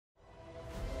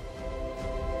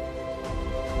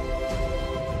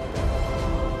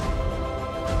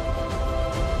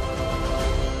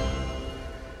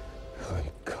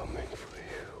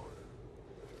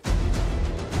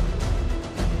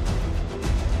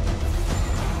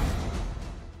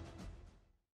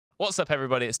What's up,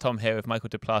 everybody? It's Tom here with Michael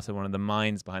DePlata, one of the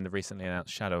minds behind the recently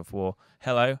announced Shadow of War.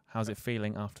 Hello, how's it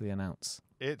feeling after the announce?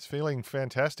 It's feeling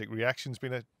fantastic. Reaction's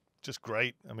been just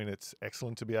great. I mean, it's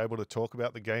excellent to be able to talk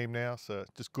about the game now, so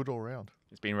just good all around.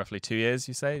 It's been roughly 2 years,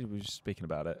 you say? We were just speaking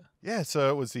about it. Yeah, so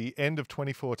it was the end of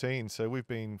 2014, so we've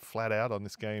been flat out on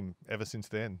this game ever since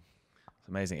then. It's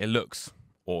amazing. It looks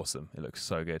awesome. It looks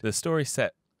so good. The story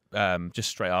set just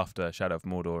straight after Shadow of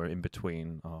Mordor, in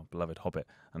between our beloved Hobbit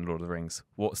and Lord of the Rings.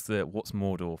 What's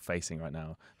Mordor facing right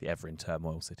now, the ever in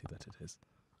turmoil city that it is?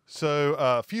 So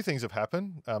a few things have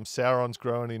happened. Sauron's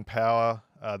grown in power.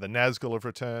 The Nazgul have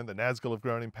returned. The Nazgul have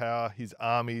grown in power. His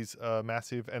armies are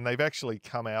massive, and they've actually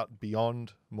come out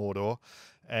beyond Mordor,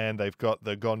 and they've got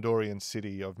the Gondorian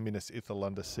city of Minas Ithil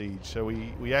under siege. So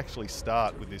we actually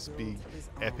start with this big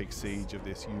epic siege of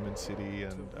this human city,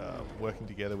 and working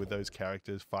together with those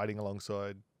characters, fighting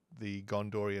alongside the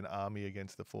Gondorian army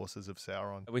against the forces of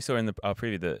Sauron. We saw in our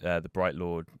preview that the Bright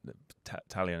Lord,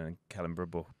 Talion and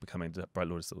Celebrimbor becoming the Bright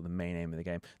Lord is sort of the main aim of the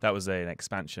game. That was an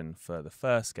expansion for the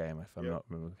first game, if I'm not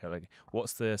remembering correctly.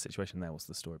 What's the situation there? What's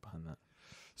the story behind that?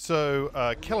 So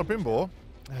Celebrimbor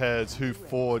who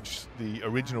forged the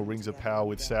original Rings of Power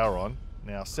with Sauron.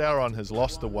 Now Sauron has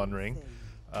lost the One Ring.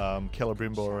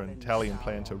 Celebrimbor and Talion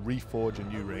plan to reforge a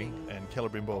new ring, and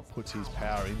Celebrimbor puts his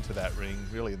power into that ring,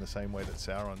 really in the same way that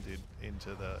Sauron did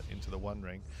into the One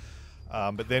Ring.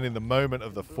 But then in the moment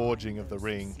of the forging of the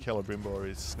ring, Celebrimbor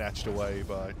is snatched away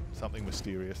by something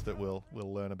mysterious that we'll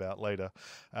learn about later.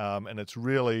 And it's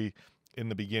really, in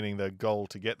the beginning, the goal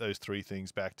to get those three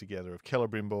things back together, of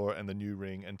Celebrimbor and the new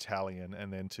ring and Talion,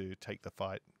 and then to take the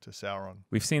fight to Sauron.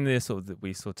 We've seen this, that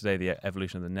we saw today, the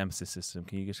evolution of the Nemesis system.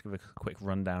 Can you just give a quick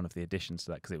rundown of the additions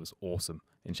to that? Because it was awesome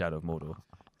in Shadow of Mordor.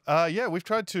 Yeah, we've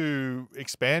tried to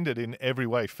expand it in every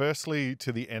way. Firstly,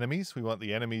 to the enemies. We want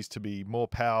the enemies to be more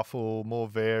powerful, more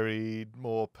varied,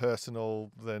 more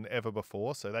personal than ever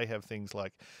before. So they have things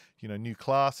like, new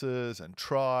classes and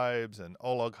tribes and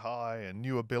Olog High and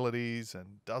new abilities and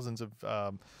dozens of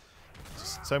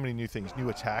so many new things, new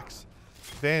attacks.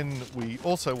 Then we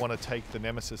also want to take the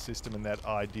Nemesis system and that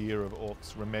idea of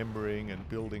orcs remembering and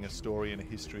building a story and a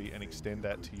history and extend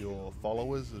that to your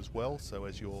followers as well. So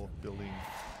as you're building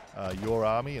your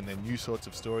army, and then new sorts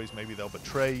of stories, maybe they'll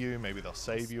betray you, maybe they'll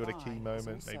save you at a key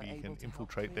moment, maybe you can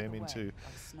infiltrate them into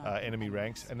enemy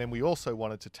ranks. And then we also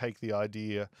wanted to take the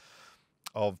idea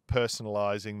of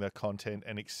personalizing the content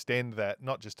and extend that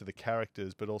not just to the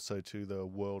characters but also to the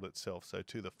world itself, so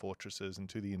to the fortresses and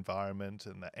to the environment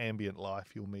and the ambient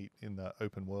life you'll meet in the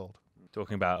open world.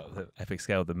 Talking about the epic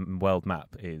scale, the world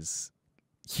map is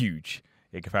huge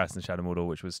in comparison to Shadow of Mordor,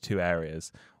 which was 2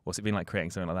 areas. What's it been like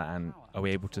creating something like that, and are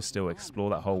we able to still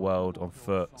explore that whole world on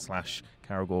foot /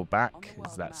 Caragor back?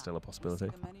 Is that still a possibility?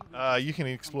 You can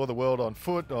explore the world on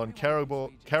foot, on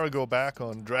Caragor back,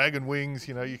 on dragon wings.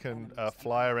 You can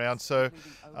fly around. So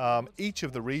each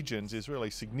of the regions is really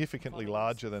significantly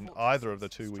larger than either of the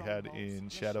 2 we had in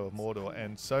Shadow of Mordor,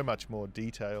 and so much more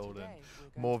detailed and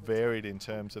more varied in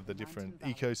terms of the different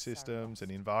ecosystems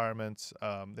and environments.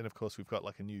 Then of course we've got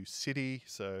like a new city,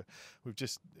 so we've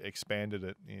just expanded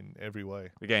it in every way.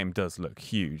 The game does look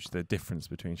huge. The difference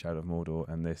between Shadow of Mordor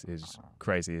and this is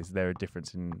crazy. Is there a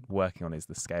difference in working on? Is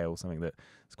the scale something that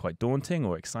is quite daunting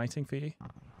or exciting for you?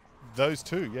 Those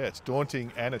two, yeah, it's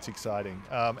daunting and it's exciting,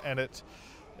 and it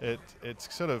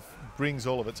sort of brings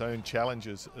all of its own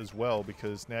challenges as well,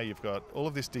 because now you've got all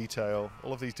of this detail,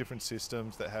 all of these different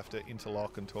systems that have to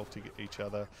interlock and talk to each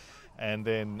other, and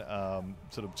then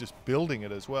sort of just building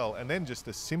it as well, and then just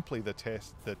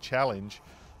the challenge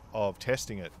of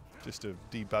testing it, just of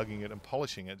debugging it and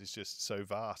polishing it is just so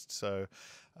vast. So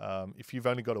if you've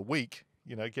only got a week,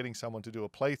 getting someone to do a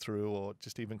playthrough or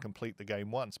just even complete the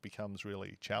game once becomes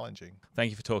really challenging. Thank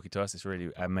you for talking to us. It's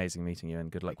really amazing meeting you,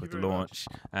 and good luck with the launch.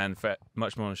 And for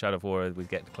much more on Shadow of War, we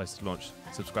get closer to launch,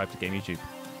 subscribe to Game YouTube.